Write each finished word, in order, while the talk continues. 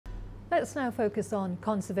Let's now focus on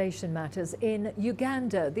conservation matters. In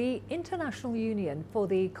Uganda, the International Union for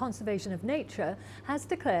the Conservation of Nature has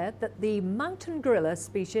declared that the mountain gorilla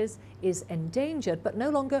species is endangered, but no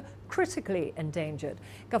longer critically endangered.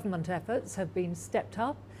 Government efforts have been stepped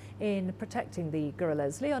up in protecting the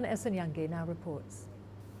gorillas. Ssenyange now reports.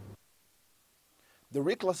 The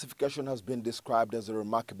reclassification has been described as a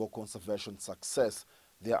remarkable conservation success.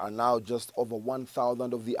 There are now just over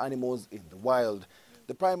 1,000 of the animals in the wild.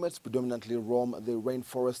 The primates predominantly roam the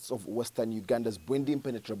rainforests of western Uganda's Bwindi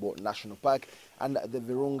Impenetrable National Park and the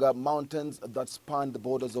Virunga Mountains that span the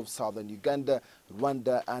borders of southern Uganda,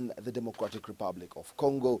 Rwanda and the Democratic Republic of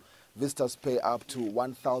Congo. Visitors pay up to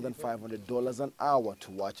 $1,500 an hour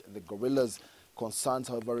to watch the gorillas. Concerns,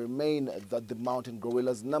 however, remain that the mountain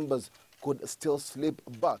gorillas' numbers could still slip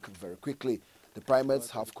back very quickly. The primates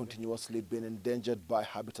have continuously been endangered by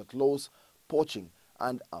habitat loss, poaching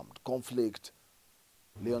and armed conflict.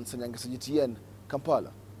 Ssenyange, CGTN,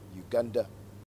 Kampala, Uganda.